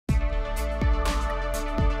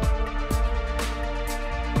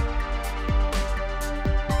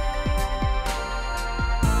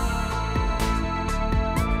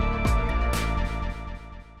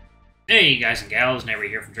Hey guys and gals, Never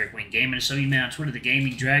here from Drake Wayne Gaming. So you man on Twitter, the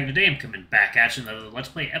Gaming Dragon. Today I'm coming back at you with another Let's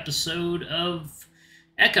Play episode of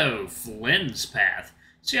Echo, Flynn's Path.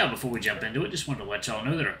 So yeah, before we jump into it, just wanted to let y'all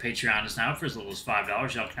know that our Patreon is now for as little as $5.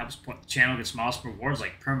 Y'all can help support the channel, get some awesome rewards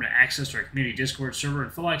like permanent access to our community Discord server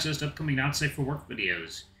and full access to upcoming not safe for work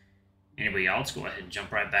videos. Anyway, y'all, let's go ahead and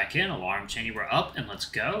jump right back in. Alarm chain, we're up and let's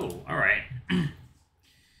go. Alright.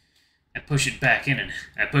 I push it back in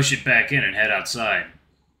and head outside.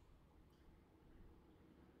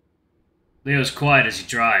 Leo's quiet as he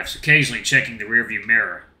drives, occasionally checking the rearview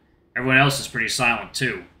mirror. Everyone else is pretty silent,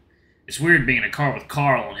 too. It's weird being in a car with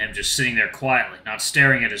Carl and him just sitting there quietly, not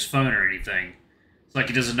staring at his phone or anything. It's like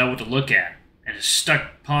he doesn't know what to look at, and is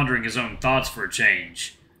stuck pondering his own thoughts for a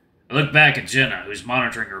change. I look back at Jenna, who's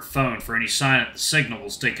monitoring her phone for any sign that the signal will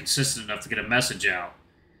stay consistent enough to get a message out.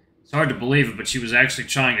 It's hard to believe it, but she was actually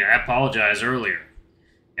trying to apologize earlier.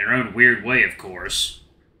 In her own weird way, of course.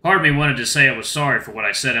 Part of me wanted to say I was sorry for what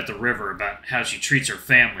I said at the river about how she treats her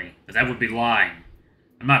family, but that would be lying.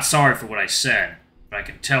 I'm not sorry for what I said, but I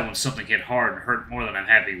can tell when something hit hard and hurt more than I'm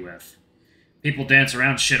happy with. People dance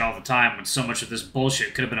around shit all the time when so much of this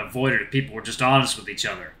bullshit could have been avoided if people were just honest with each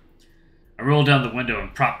other. I roll down the window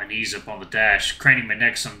and prop my knees up on the dash, craning my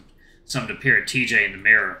neck some to peer at TJ in the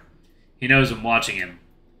mirror. He knows I'm watching him.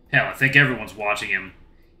 Hell, I think everyone's watching him.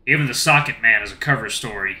 Even the Socket Man is a cover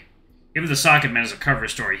story. Him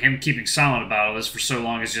keeping silent about all this for so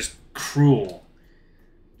long is just cruel.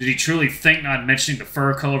 Did he truly think not mentioning the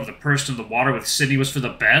fur color of the person in the water with Sydney was for the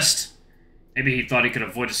best? Maybe he thought he could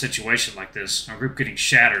avoid a situation like this, our group getting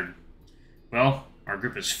shattered. Well, our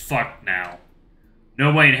group is fucked now.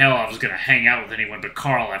 No way in hell I was gonna hang out with anyone but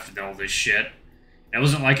Carl after all this shit. It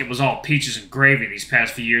wasn't like it was all peaches and gravy these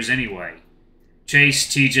past few years anyway. Chase,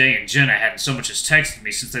 TJ, and Jenna hadn't so much as texted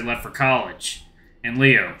me since they left for college. And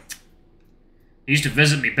Leo. He used to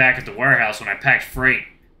visit me back at the warehouse when I packed freight.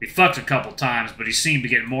 We fucked a couple times, but he seemed to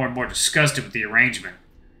get more and more disgusted with the arrangement.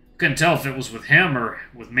 Couldn't tell if it was with him or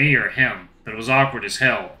with me or him, but it was awkward as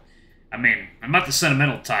hell. I mean, I'm not the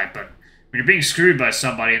sentimental type, but when you're being screwed by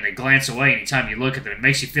somebody and they glance away anytime you look at them, it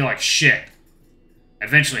makes you feel like shit. I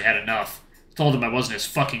eventually had enough. Told him I wasn't his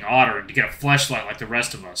fucking otter and to get a fleshlight like the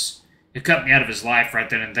rest of us. He cut me out of his life right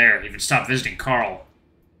then and there, even stopped visiting Carl.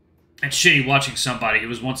 It's shitty watching somebody who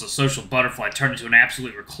was once a social butterfly turn into an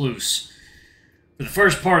absolute recluse. For the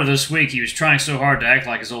first part of this week, he was trying so hard to act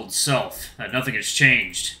like his old self that nothing has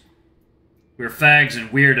changed. We were fags and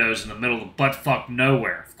weirdos in the middle of butt-fuck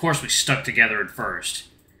nowhere. Of course we stuck together at first.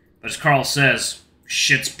 But as Carl says,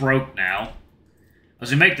 shit's broke now. As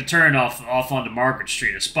we make the turn off onto Margaret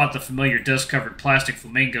Street, I spot the familiar dust-covered plastic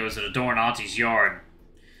flamingos that adorn Auntie's yard.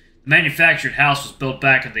 The manufactured house was built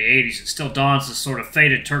back in the 80s and still dons this sort of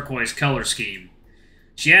faded turquoise color scheme.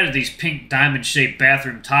 She added these pink diamond-shaped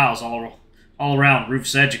bathroom tiles all around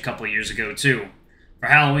roof's edge a couple of years ago, too. For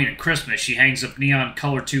Halloween and Christmas, she hangs up neon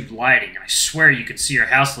color tube lighting, and I swear you could see her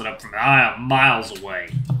house lit up from miles away.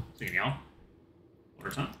 So, you know,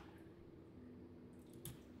 water time.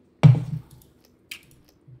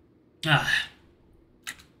 I'm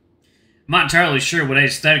not entirely sure what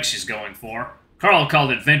aesthetic she's going for. Carl called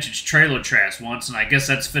it vintage trailer trash once, and I guess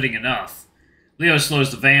that's fitting enough. Leo slows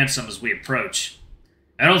the van some as we approach.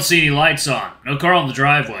 I don't see any lights on. No car on the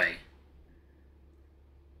driveway.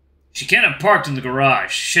 She can't have parked in the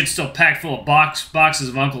garage. Shit's still packed full of boxes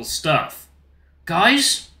of Uncle's stuff.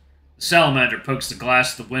 Guys? The salamander pokes the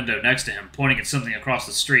glass of the window next to him, pointing at something across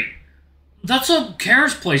the street. That's old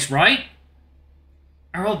Kara's place, right?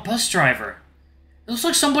 Our old bus driver. It looks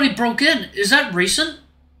like somebody broke in. Is that recent?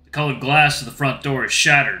 The colored glass of the front door is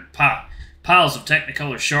shattered. Piles of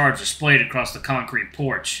Technicolor shards are splayed across the concrete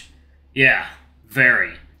porch. Yeah,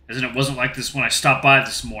 very. As in it wasn't like this when I stopped by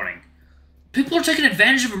this morning. People are taking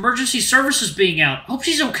advantage of emergency services being out. Hope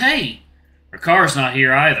she's okay. Her car's not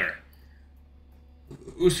here either.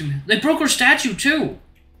 They broke her statue, too.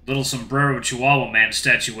 Little sombrero Chihuahua man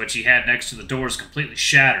statue which he had next to the door is completely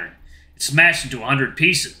shattered. It's smashed into 100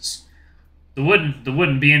 pieces. The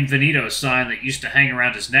wooden Bienvenido sign that used to hang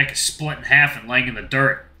around his neck is split in half and laying in the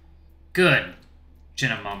dirt. Good,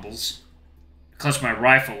 Jenna mumbles. I clutch my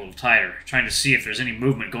rifle a little tighter, trying to see if there's any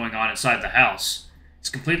movement going on inside the house. It's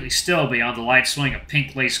completely still beyond the light swing of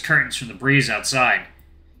pink lace curtains from the breeze outside.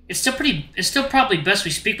 It's still probably best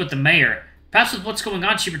we speak with the mayor. Perhaps with what's going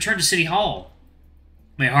on, she returned to City Hall.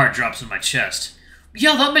 My heart drops in my chest.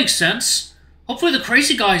 Yeah, that makes sense. Hopefully the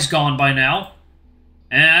crazy guy's gone by now.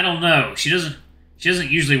 I don't know. She doesn't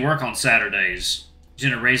usually work on Saturdays.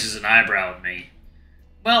 Jenna raises an eyebrow at me.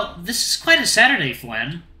 Well, this is quite a Saturday,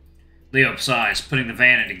 Flynn. Leo sighs, putting the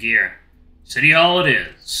van into gear. City Hall it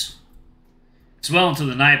is. It's well into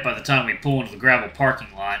the night by the time we pull into the gravel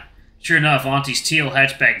parking lot. Sure enough, Auntie's teal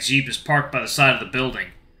hatchback Jeep is parked by the side of the building.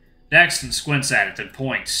 Daxton squints at it, then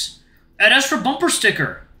points. An extra bumper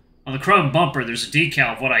sticker! On the chrome bumper, there's a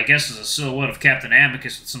decal of what I guess is a silhouette of Captain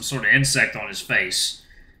Amicus with some sort of insect on his face.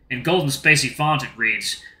 In golden spacey font it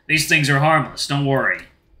reads, "These things are harmless, don't worry."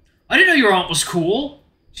 I didn't know your aunt was cool!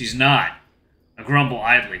 She's not. I grumble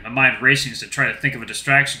idly, my mind racing to try to think of a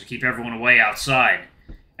distraction to keep everyone away outside.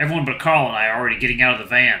 Everyone but Carl and I are already getting out of the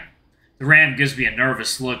van. The ram gives me a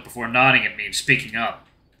nervous look before nodding at me and speaking up.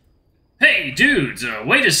 Hey, dudes,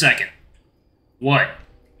 wait a second. What?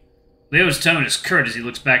 Leo's tone is curt as he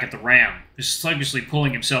looks back at the ram, who's sluggishly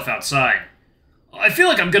pulling himself outside. I feel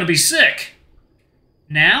like I'm gonna be sick.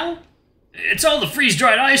 Now? It's all the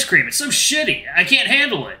freeze-dried ice cream. It's so shitty. I can't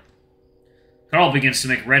handle it. Carl begins to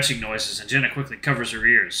make retching noises, and Jenna quickly covers her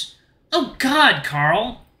ears. Oh, God,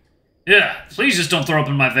 Carl. Yeah, please just don't throw up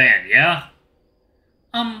in my van, yeah?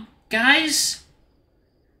 Guys?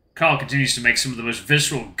 Carl continues to make some of the most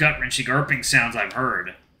visceral, gut-wrenching, irping sounds I've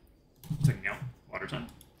heard. Taking out water time.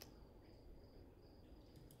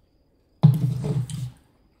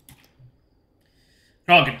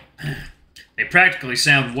 Carl can... They practically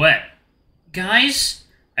sound wet. Guys?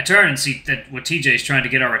 I turn and see that what TJ's trying to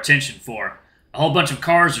get our attention for. A whole bunch of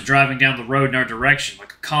cars are driving down the road in our direction,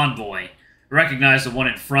 like a convoy. I recognize the one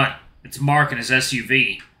in front. It's Mark and his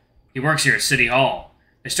SUV. He works here at City Hall.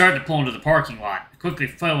 They start to pull into the parking lot, quickly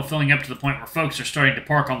filling up to the point where folks are starting to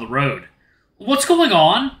park on the road. What's going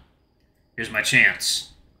on? Here's my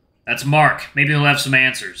chance. That's Mark. Maybe he'll have some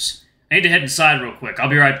answers. I need to head inside real quick. I'll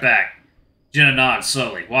be right back. Jenna nods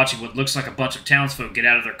slowly, watching what looks like a bunch of townsfolk get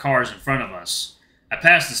out of their cars in front of us. I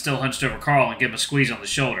pass the still hunched over Carl and give him a squeeze on the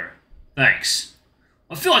shoulder. Thanks.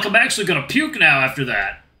 I feel like I'm actually gonna puke now after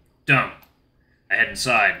that. Don't. I head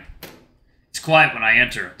inside. It's quiet when I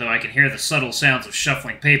enter, though I can hear the subtle sounds of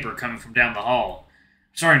shuffling paper coming from down the hall.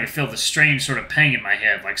 I'm starting to feel this strange sort of pang in my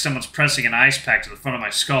head, like someone's pressing an ice pack to the front of my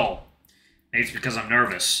skull. Maybe it's because I'm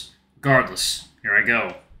nervous. Regardless, here I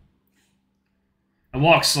go. I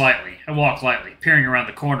walk lightly, peering around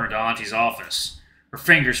the corner into Auntie's office. Her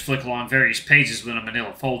fingers flick along various pages within a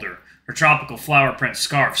manila folder, her tropical flower print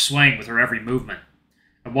scarf swaying with her every movement.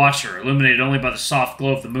 I watch her, illuminated only by the soft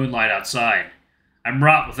glow of the moonlight outside. I'm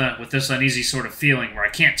wrought with this uneasy sort of feeling where I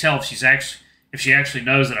can't tell if she actually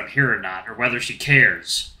knows that I'm here or not, or whether she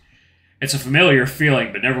cares. It's a familiar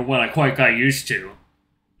feeling, but never one I quite got used to.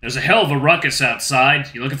 There's a hell of a ruckus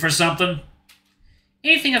outside. You looking for something?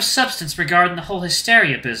 Anything of substance regarding the whole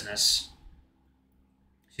hysteria business.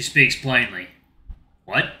 She speaks plainly.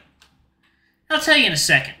 What? I'll tell you in a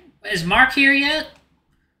second. Is Mark here yet?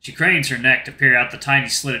 She cranes her neck to peer out the tiny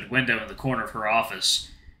slitted window in the corner of her office.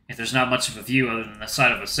 If there's not much of a view other than the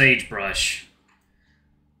side of a sagebrush.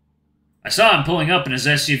 I saw him pulling up in his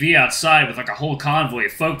SUV outside with like a whole convoy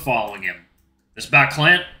of folk following him. This about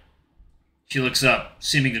Clint? She looks up,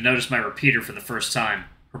 seeming to notice my repeater for the first time.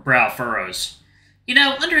 Her brow furrows. You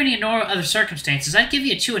know, under any other circumstances, I'd give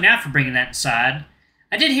you a chewing out for bringing that inside.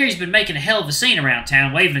 I did hear he's been making a hell of a scene around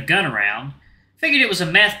town, waving a gun around. Figured it was a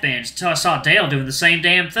meth binge until I saw Dale doing the same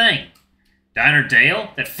damn thing. Diner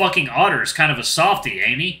Dale? That fucking otter is kind of a softie,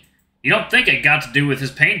 ain't he? You don't think it got to do with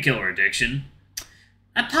his painkiller addiction?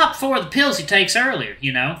 I popped 4 of the pills he takes earlier,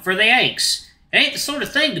 you know, for the aches. It ain't the sort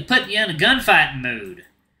of thing to put you in a gunfighting mood.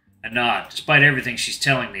 I nod. Despite everything she's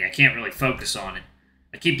telling me, I can't really focus on it.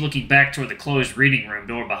 I keep looking back toward the closed reading room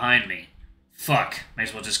door behind me. Fuck. May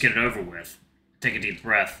as well just get it over with. Take a deep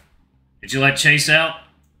breath. Did you let Chase out?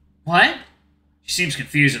 What? She seems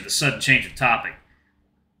confused at the sudden change of topic.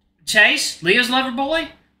 Chase? Leah's lover boy?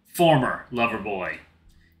 Former lover boy.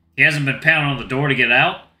 He hasn't been pounding on the door to get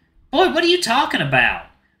out? Boy, what are you talking about?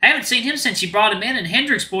 I haven't seen him since you brought him in and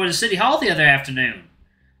Hendrix boy to City Hall the other afternoon.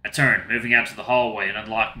 I turned, moving out to the hallway and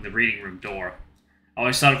unlocking the reading room door. I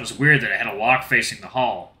always thought it was weird that it had a lock facing the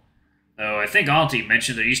hall. Though I think Auntie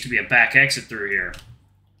mentioned there used to be a back exit through here.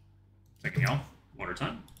 Second, y'all. Water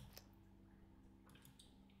time.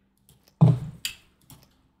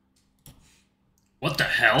 What the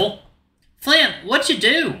hell? Flynn, what'd you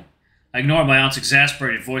do? I ignore my aunt's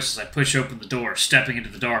exasperated voice as I push open the door, stepping into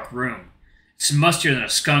the dark room. It's mustier than a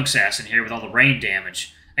skunk's ass in here with all the rain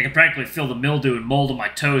damage. I can practically feel the mildew and mold on my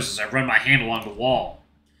toes as I run my hand along the wall.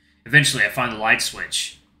 Eventually, I find the light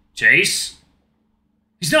switch. Chase?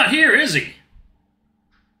 He's not here, is he?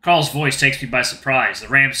 Carl's voice takes me by surprise, the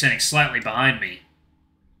ram sitting slightly behind me.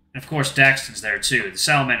 And of course, Daxton's there too, the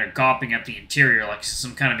salamander gawping at the interior like it's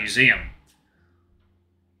some kind of museum.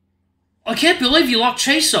 I can't believe you locked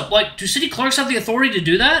Chase up. Like, do city clerks have the authority to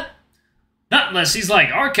do that? Not unless he's, like,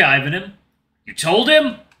 archiving him. You told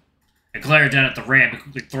him? I glare down at the ram and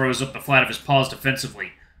quickly throws up the flat of his paws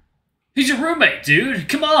defensively. He's your roommate, dude.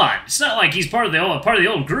 Come on. It's not like he's part of the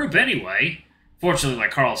old group anyway. Fortunately,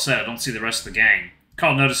 like Carl said, I don't see the rest of the gang.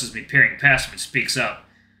 Carl notices me peering past him and speaks up.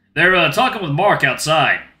 They're talking with Mark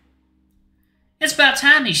outside. It's about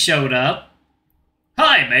time he showed up.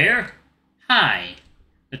 Hi, Mayor. Hi.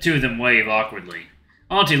 The two of them wave awkwardly.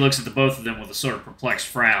 Auntie looks at the both of them with a sort of perplexed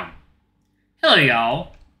frown. Hello,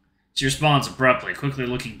 y'all. She responds abruptly, quickly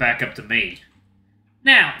looking back up to me.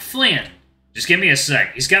 Now, Flynn. Just give me a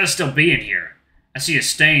sec. He's got to still be in here. I see a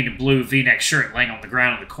stained blue V-neck shirt laying on the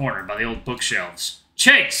ground in the corner by the old bookshelves.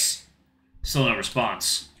 Chase! Still no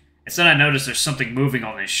response. Instead, I notice there's something moving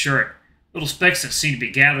on his shirt. Little specks that seem to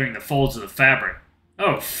be gathering the folds of the fabric.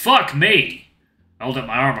 Oh, fuck me! I hold up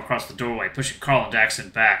my arm across the doorway, pushing Carl and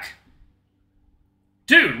Daxton back.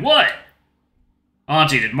 Dude, what?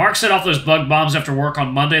 Auntie, did Mark set off those bug bombs after work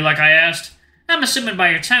on Monday like I asked? I'm assuming by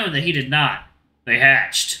your tone that he did not. They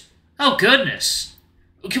hatched. Oh, goodness.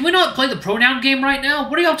 Can we not play the pronoun game right now?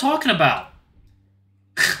 What are y'all talking about?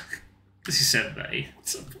 He said they.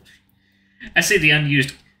 I see the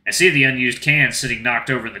unused can sitting knocked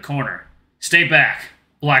over in the corner. Stay back.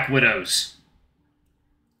 Black Widows.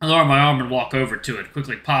 I lower my arm and walk over to it,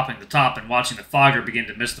 quickly popping the top and watching the fogger begin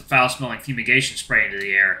to mist the foul-smelling fumigation spray into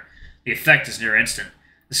the air. The effect is near instant.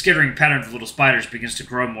 The skittering pattern of little spiders begins to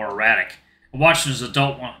grow more erratic. I watch as an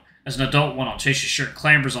adult one on Chase's shirt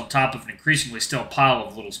clambers on top of an increasingly still pile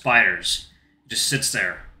of little spiders. It just sits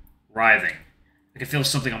there, writhing. I can feel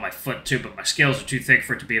something on my foot too, but my scales are too thick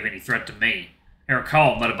for it to be of any threat to me. I hear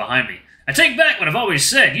Carl mutter behind me. I take back what I've always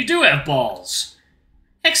said. You do have balls.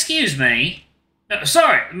 Excuse me.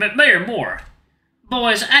 Sorry, Mayor Moore.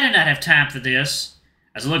 Boys, I do not have time for this.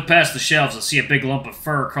 As I look past the shelves, I see a big lump of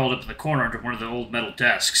fur curled up in the corner under one of the old metal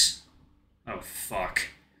desks. Oh, fuck.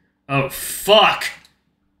 Oh, fuck!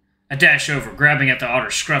 I dash over, grabbing at the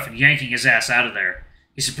otter's scruff and yanking his ass out of there.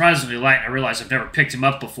 He's surprisingly light, and I realize I've never picked him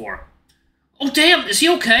up before. Oh, damn! Is he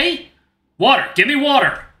okay? Water! Give me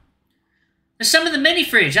water! There's some in the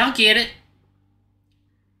mini-fridge. I'll get it.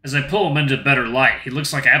 As I pull him into better light, he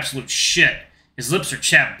looks like absolute shit. His lips are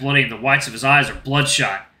chapped bloody, and the whites of his eyes are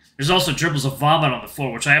bloodshot. There's also dribbles of vomit on the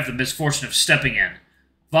floor, which I have the misfortune of stepping in.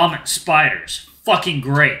 Vomit and spiders. Fucking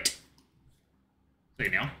great. There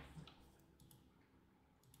you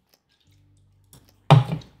go.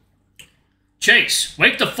 Chase,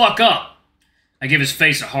 wake the fuck up! I give his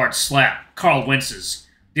face a hard slap. Carl winces.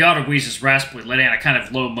 The otter wheezes raspily, letting out a kind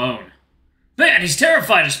of low moan. Man, he's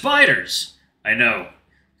terrified of spiders! I know.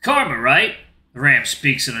 Karma, right? The ram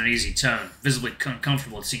speaks in an easy tone, visibly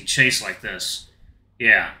uncomfortable at seeing Chase like this.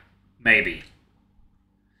 Yeah, maybe.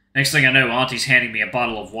 Next thing I know, Auntie's handing me a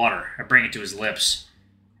bottle of water. I bring it to his lips.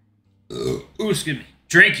 Ooh, excuse me.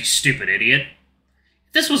 Drink, you stupid idiot.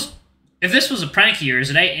 If this was a prank of yours,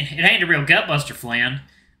 it ain't a real gutbuster, Flynn.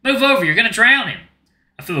 Move over, you're gonna drown him.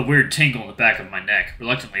 I feel a weird tingle in the back of my neck.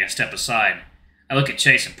 Reluctantly, I step aside. I look at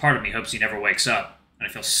Chase, and part of me hopes he never wakes up, and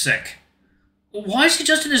I feel sick. Why is he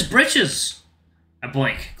just in his britches? I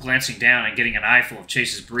blink, glancing down and getting an eyeful of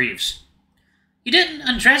Chase's briefs. You didn't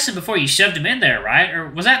undress him before you shoved him in there, right? Or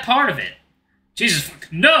was that part of it? Jesus,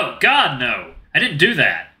 no! God, no! I didn't do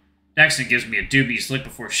that. Daxton gives me a dubious look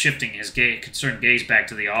before shifting his concerned gaze back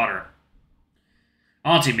to the otter.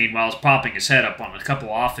 Auntie, meanwhile, is popping his head up on a couple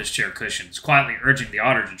office chair cushions, quietly urging the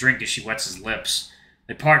otter to drink as she wets his lips.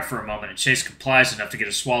 They part for a moment, and Chase complies enough to get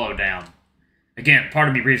a swallow down. Again, part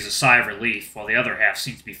of me breathes a sigh of relief, while the other half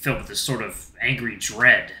seems to be filled with this sort of angry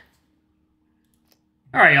dread.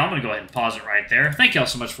 Alright, y'all, I'm going to go ahead and pause it right there. Thank y'all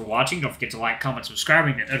so much for watching. Don't forget to like, comment, subscribe,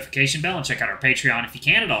 ring the notification bell, and check out our Patreon if you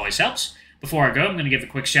can. It always helps. Before I go, I'm going to give a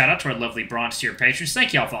quick shout-out to our lovely bronze tier patrons.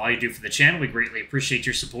 Thank y'all for all you do for the channel. We greatly appreciate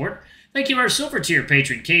your support. Thank you to our silver tier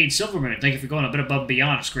patron, Cade Silvermoon. Thank you for going a bit above and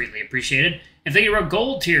beyond. It's greatly appreciated. And thank you to our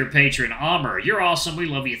gold tier patron, Amr. You're awesome. We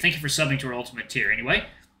love you. Thank you for subbing to our ultimate tier. Anyway,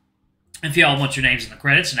 if y'all want your names in the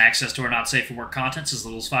credits and access to our not safe for work contents as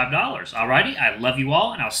little as $5. Alrighty, I love you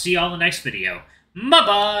all, and I'll see y'all in the next video.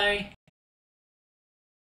 Bye-bye!